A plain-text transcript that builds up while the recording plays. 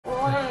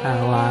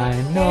How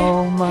I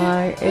know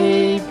my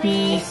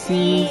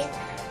ABCs.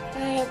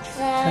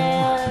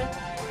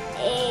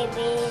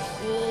 ABC.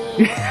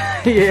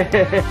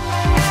 Yeah.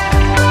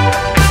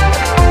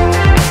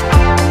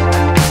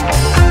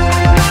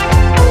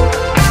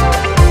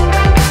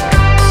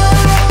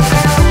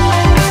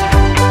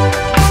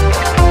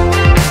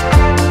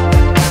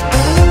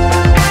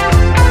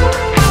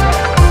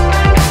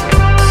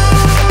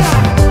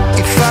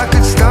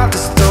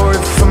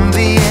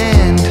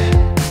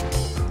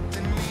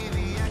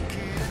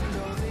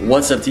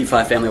 What's up,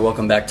 TFYV family?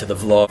 Welcome back to the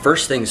vlog.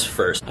 First things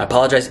first, I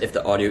apologize if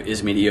the audio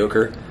is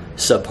mediocre,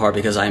 subpar,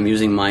 because I am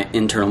using my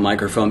internal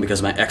microphone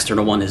because my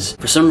external one is,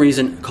 for some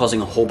reason,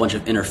 causing a whole bunch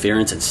of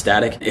interference and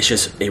static. It's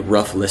just a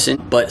rough listen,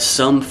 but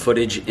some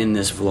footage in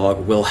this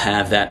vlog will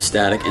have that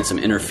static and some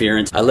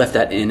interference. I left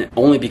that in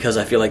only because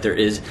I feel like there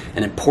is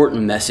an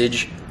important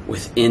message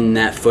within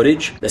that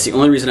footage. That's the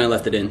only reason I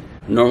left it in.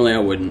 Normally I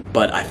wouldn't,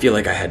 but I feel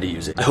like I had to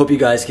use it. I hope you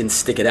guys can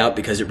stick it out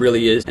because it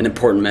really is an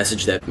important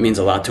message that means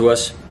a lot to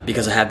us,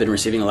 because I have been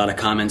receiving a lot of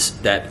comments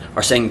that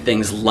are saying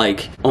things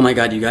like, oh my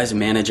god, you guys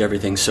manage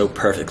everything so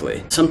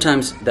perfectly.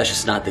 Sometimes that's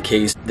just not the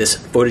case. This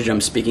footage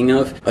I'm speaking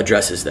of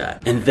addresses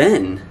that. And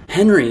then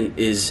Henry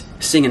is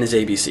singing his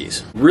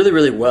ABCs really,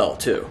 really well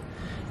too.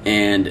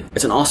 And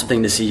it's an awesome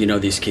thing to see, you know,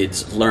 these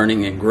kids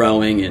learning and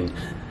growing and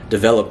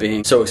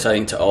developing. So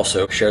exciting to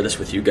also share this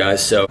with you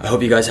guys. So I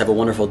hope you guys have a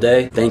wonderful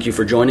day. Thank you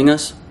for joining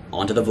us.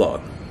 On to the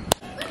vlog.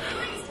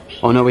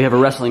 Oh no, we have a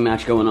wrestling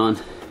match going on.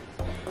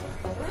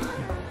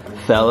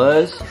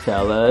 Fellas,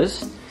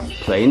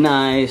 play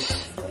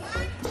nice.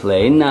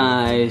 Play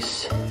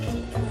nice.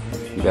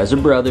 You guys are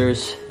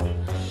brothers.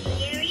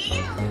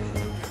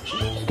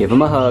 Give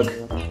him a hug.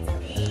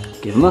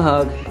 Give him a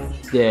hug.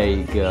 There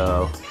you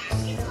go.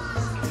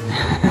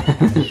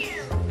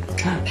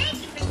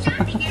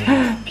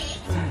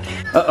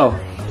 Uh-oh,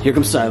 here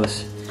comes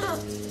Silas.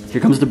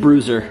 Here comes the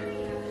bruiser.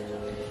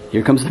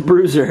 Here comes the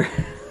bruiser.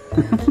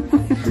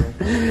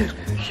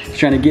 He's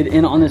trying to get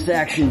in on this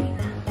action.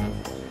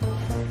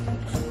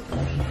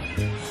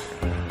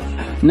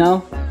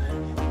 No?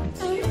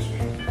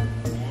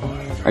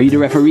 Are you the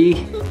referee?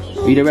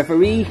 Are you the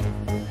referee?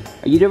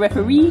 Are you the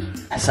referee?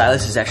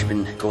 Silas has actually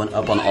been going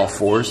up on all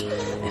fours,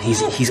 and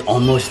he's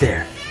almost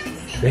there.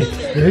 Right?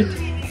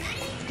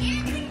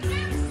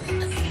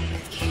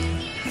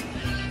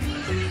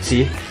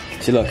 See,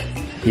 look,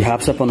 he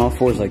hops up on all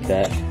fours like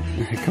that.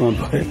 Come on,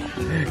 bud.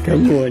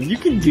 Come on, you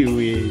can do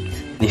it.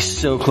 And he's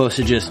so close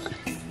to just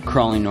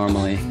crawling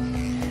normally.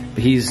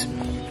 But he's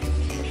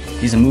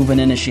moving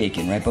and a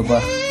shaking, right,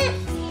 Bubba?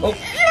 Oh,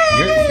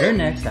 you're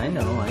next, I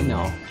know.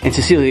 And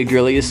Cecilia,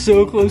 girlie, is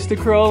so close to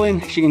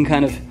crawling. She can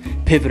kind of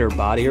pivot her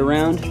body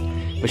around,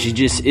 but she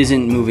just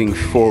isn't moving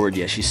forward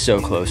yet. She's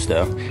so close,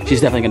 though. She's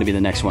definitely gonna be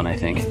the next one, I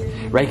think.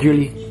 Right,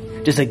 girlie?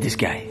 Just like this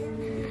guy.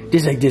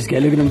 Just like this guy.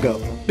 Look at him go.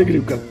 Look at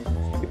him go.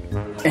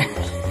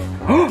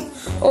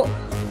 Oh.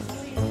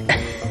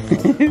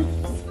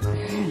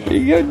 There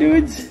you go,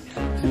 dudes.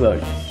 See,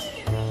 look.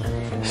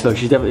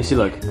 She's definitely, see,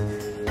 look.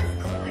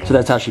 So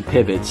that's how she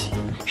pivots.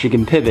 She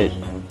can pivot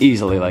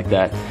easily like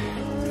that.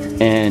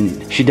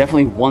 And she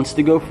definitely wants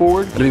to go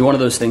forward. It'll be one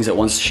of those things that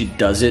once she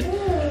does it,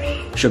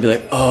 she'll be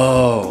like,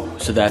 oh,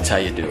 so that's how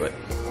you do it.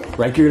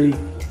 Right, girlie?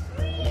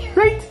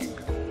 Right?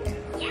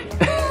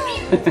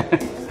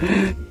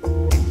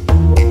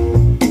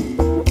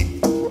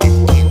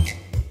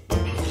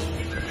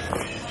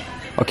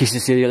 Okay,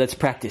 Cecilia, let's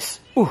practice.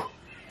 Ooh,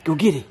 go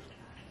get it.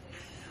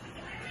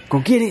 Go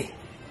get it.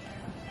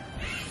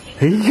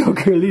 There you go,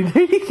 girlie.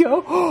 There you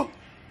go.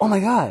 Oh my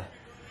god.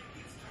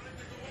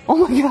 Oh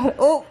my god.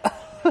 Oh,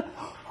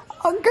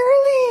 oh,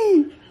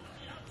 girlie.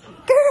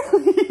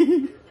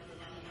 Girlie.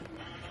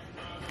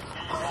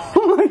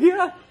 Oh my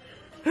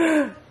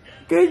god.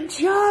 Good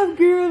job,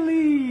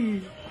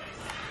 girlie.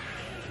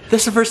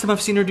 That's the first time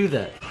I've seen her do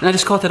that. And I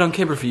just caught that on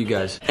camera for you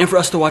guys. And for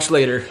us to watch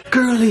later.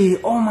 Girlie,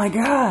 oh my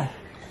god.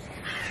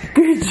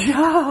 Good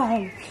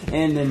job!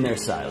 And then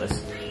there's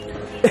Silas.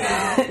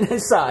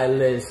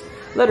 Silas.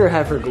 Let her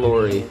have her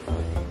glory.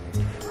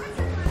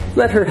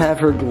 Let her have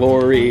her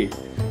glory.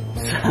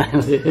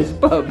 Silas,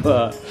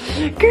 Bubba.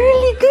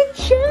 Girlie, good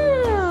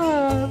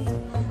job!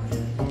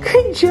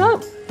 Good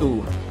job!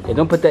 Ooh, yeah,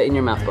 don't put that in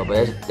your mouth,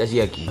 Bubba. That's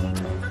yucky.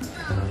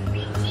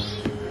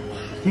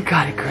 You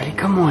got it, girlie.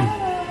 Come on.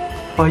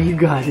 Oh, you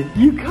got it.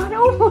 You got it.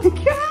 Oh my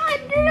god,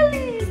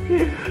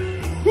 girlie!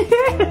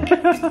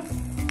 Yeah!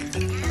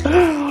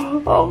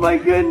 Oh my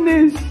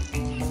goodness!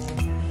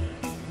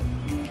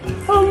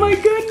 Oh my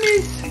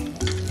goodness!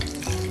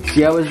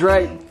 See, I was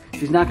right.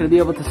 She's not gonna be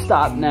able to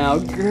stop now.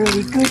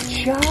 Girlie, good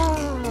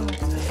job!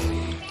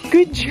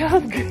 Good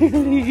job,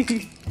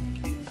 girlie!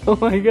 Oh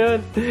my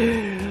god.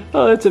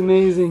 Oh, that's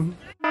amazing.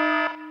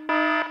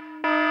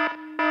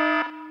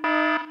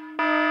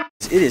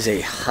 It is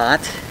a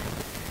hot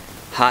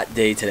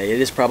day today.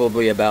 It is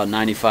probably about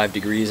 95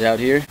 degrees out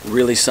here.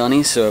 Really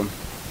sunny, so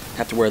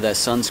Have to wear that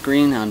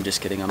sunscreen. I'm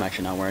just kidding. I'm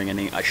actually not wearing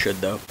any. I should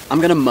though.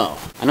 I'm gonna mow.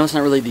 I know it's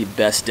not really the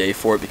best day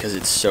for it because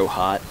it's so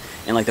hot.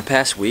 And like the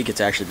past week,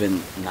 it's actually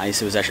been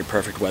nice. It was actually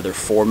perfect weather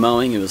for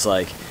mowing. It was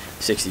like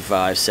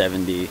 65,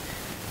 70.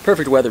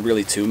 Perfect weather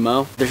really to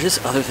mow. There's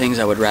just other things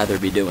I would rather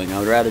be doing. I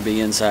would rather be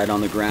inside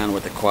on the ground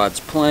with the quads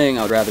playing.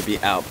 I would rather be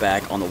out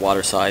back on the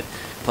water side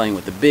playing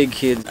with the big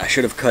kids. I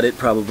should have cut it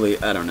probably,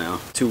 I don't know,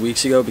 2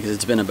 weeks ago because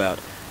it's been about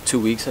 2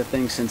 weeks I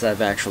think since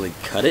I've actually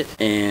cut it,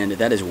 and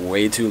that is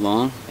way too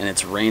long, and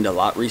it's rained a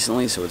lot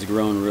recently, so it's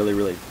grown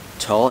really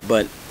tall.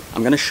 But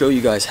I'm gonna show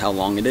you guys how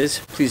long it is.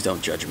 Please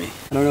don't judge me.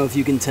 I don't know if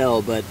you can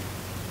tell, but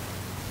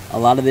a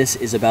lot of this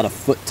is about a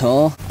foot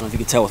tall. I don't know if you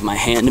can tell with my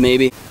hand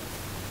maybe.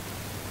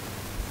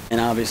 And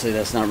obviously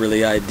that's not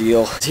really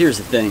ideal. Here's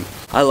the thing,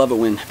 I love it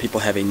when people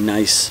have a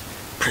nice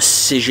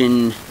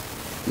precision,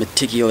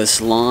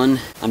 meticulous lawn.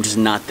 I'm just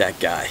not that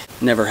guy.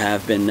 Never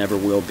have been, never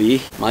will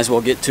be. Might as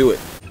well get to it.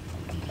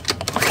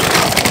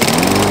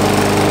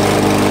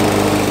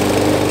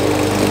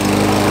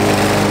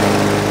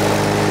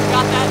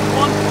 Got that in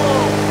one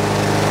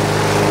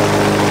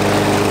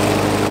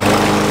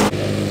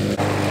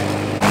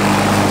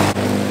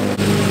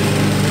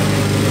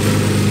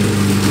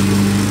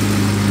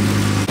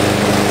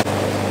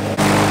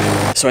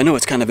So I know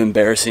it's kind of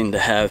embarrassing to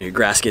have your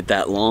grass get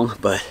that long,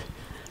 but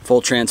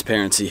full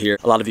transparency here.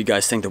 A lot of you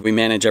guys think that we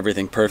manage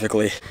everything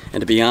perfectly, and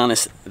to be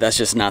honest, that's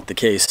just not the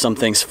case. Some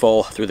things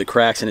fall through the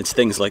cracks, and it's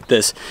things like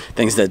this,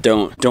 things that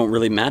don't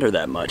really matter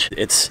that much.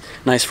 It's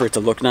nice for it to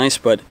look nice,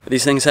 but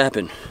these things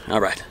happen.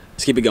 All right,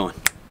 let's keep it going.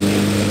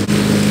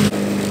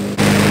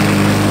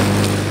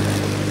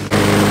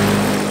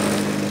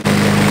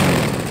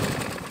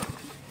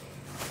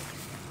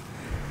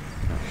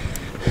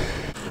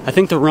 I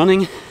think the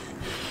running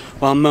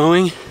while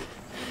mowing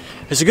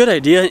is a good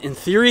idea in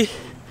theory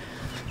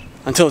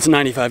until it's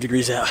 95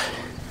 degrees out.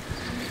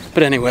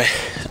 But anyway,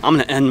 I'm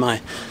gonna end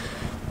my,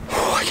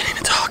 I can't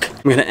even talk.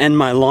 I'm gonna end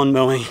my lawn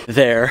mowing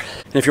there.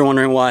 And if you're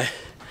wondering why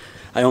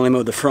I only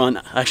mowed the front,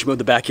 I actually mowed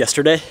the back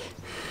yesterday.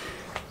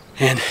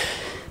 And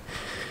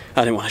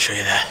I didn't want to show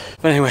you that.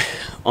 But anyway,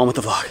 on with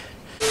the vlog.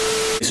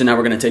 So now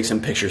we're gonna take some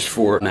pictures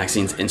for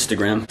Maxine's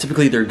Instagram.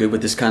 Typically they're good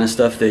with this kind of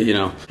stuff. They, you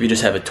know, if you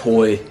just have a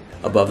toy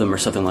above them or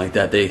something like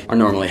that, they are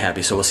normally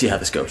happy. So we'll see how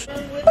this goes.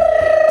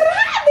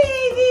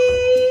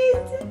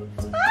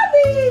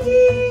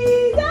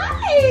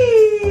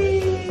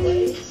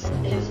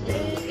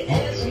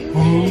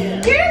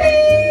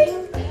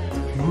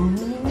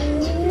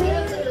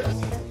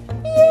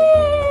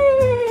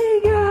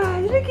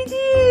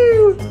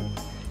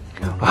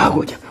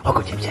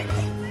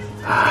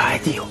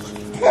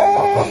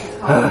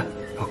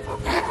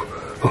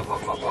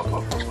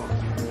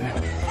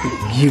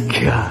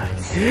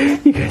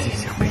 You guys are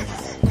so big.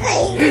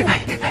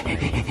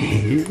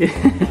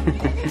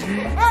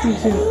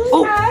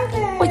 Oh,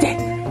 what's that?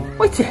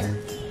 What's that?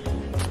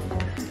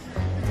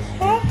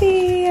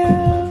 Happy.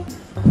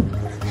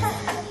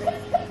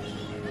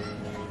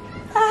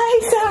 Hi,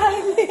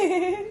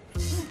 Simon.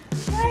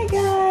 Hi,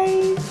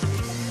 guys.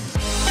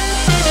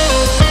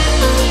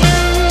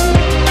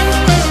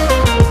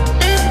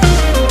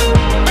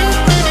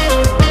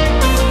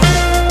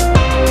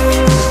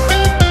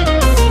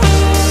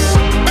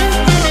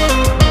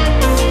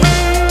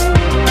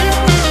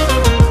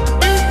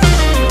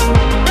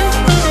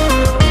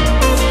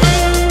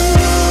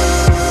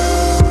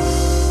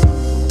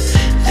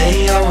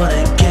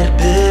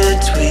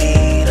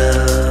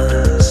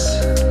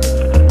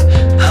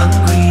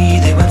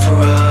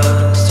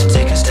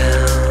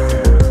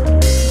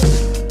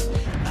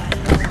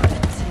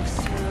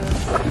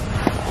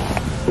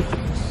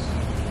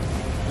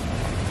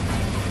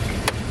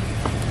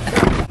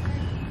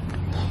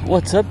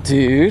 What's up,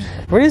 dude?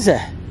 What is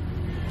that?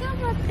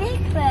 That's a big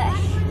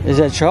fish. Is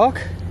that chalk?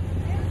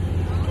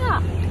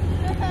 Yeah.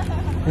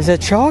 Is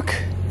that chalk?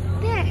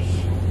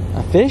 Fish.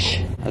 A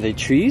fish? Are they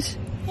trees?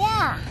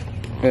 Yeah.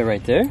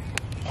 Right there?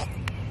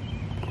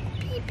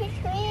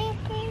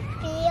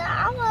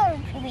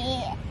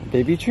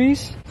 Baby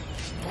trees?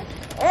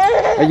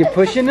 Are you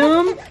pushing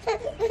them?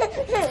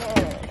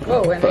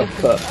 Oh,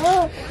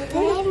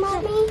 hey,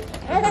 Mommy.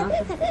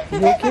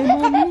 You okay,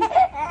 Mommy?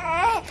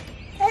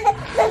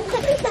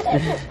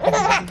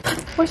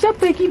 What's up,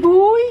 Becky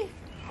boy?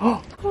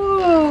 Oh.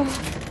 Woo!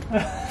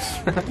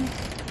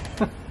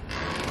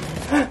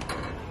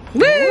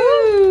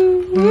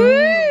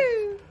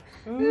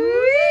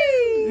 Woo!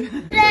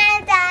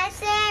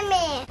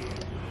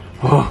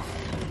 Oh.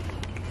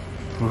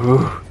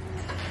 Woo.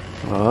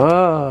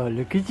 Oh,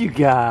 look at you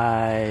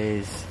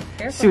guys.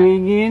 Careful.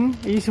 Swinging.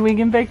 Are you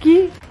swinging,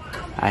 Becky?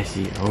 I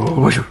see.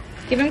 Oh.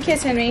 Give him a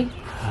kiss, Henry.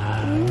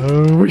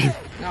 Oh,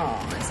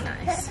 Oh, that's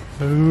nice.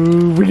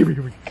 wiggy,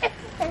 wiggy, wiggy.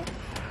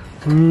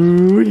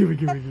 Wiggy,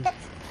 wiggy, wiggy.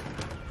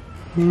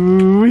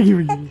 Wiggy,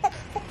 wiggy.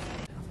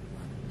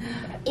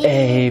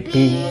 A,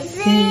 B,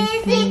 C,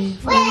 D,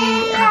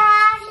 E,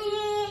 F,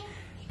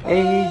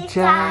 H,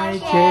 I,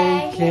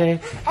 J, K,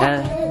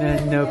 L,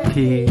 N, O,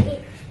 P,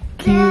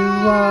 Q,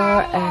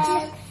 R, S,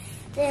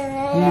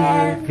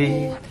 U,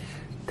 V,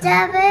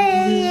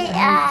 W-X-Y-Z.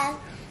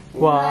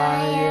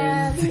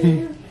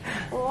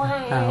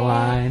 How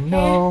I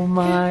know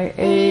my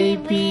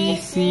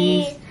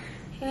ABCs.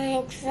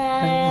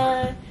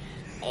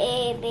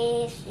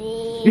 ABC.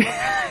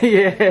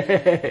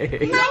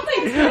 Yay!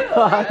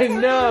 I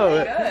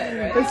know.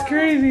 That's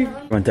crazy.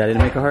 Want Daddy to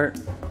make a heart?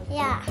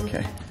 Yeah.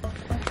 Okay.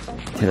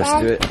 Here, let's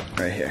do it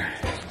right here.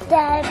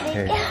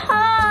 Daddy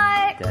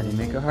heart. Daddy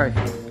make a heart.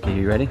 Okay,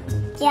 you ready?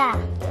 Yeah.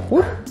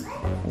 Whoop.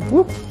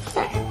 Whoop.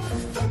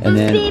 And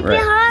then Baby right.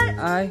 heart.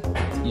 I,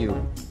 you.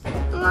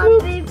 My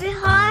baby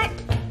heart.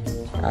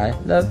 I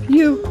love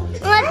you.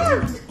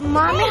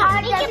 Mommy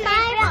heart. Baby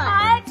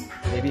heart.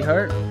 Baby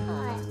heart.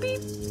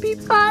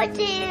 Beep heart.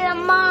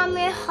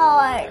 Mommy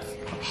heart.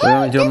 We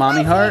want to do a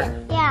mommy heart?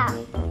 Yeah.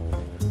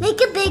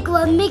 Make a big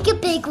one. Make a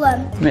big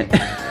one.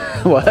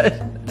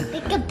 What?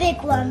 Make a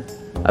big one.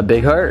 A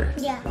big heart?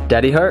 Yeah.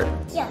 Daddy heart?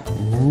 Yeah.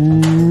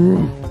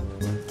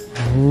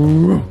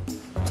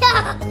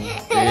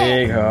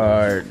 Big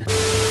heart.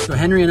 So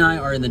Henry and I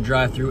are in the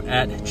drive-thru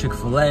at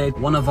Chick-fil-A,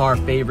 one of our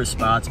favorite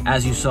spots.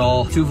 As you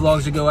saw 2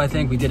 vlogs ago, I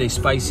think, we did a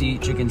spicy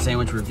chicken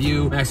sandwich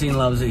review. Maxine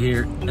loves it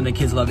here, and the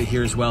kids love it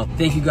here as well.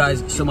 Thank you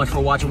guys so much for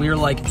watching. We are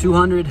like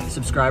 200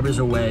 subscribers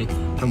away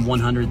from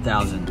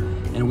 100,000,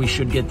 and we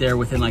should get there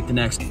within like the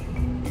next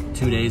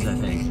 2 days, I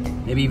think.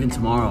 Maybe even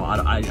tomorrow.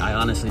 I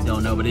honestly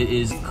don't know, but it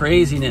is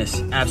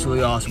craziness.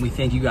 Absolutely awesome. We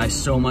thank you guys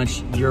so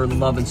much. Your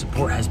love and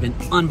support has been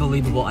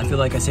unbelievable. I feel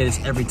like I say this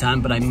every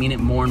time, but I mean it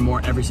more and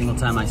more every single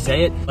time I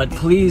say it. But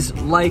please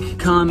like,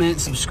 comment,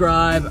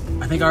 subscribe.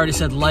 I think I already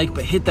said like,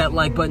 but hit that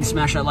like button,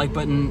 smash that like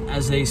button,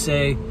 as they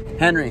say.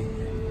 Henry,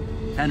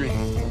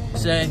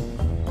 say,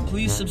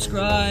 please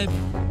subscribe.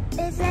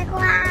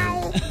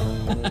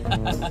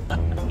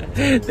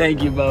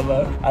 Thank you,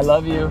 Bubba. I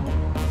love you.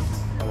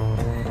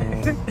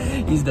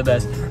 He's the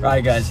best. All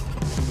right, guys.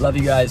 Love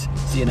you guys.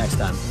 See you next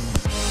time.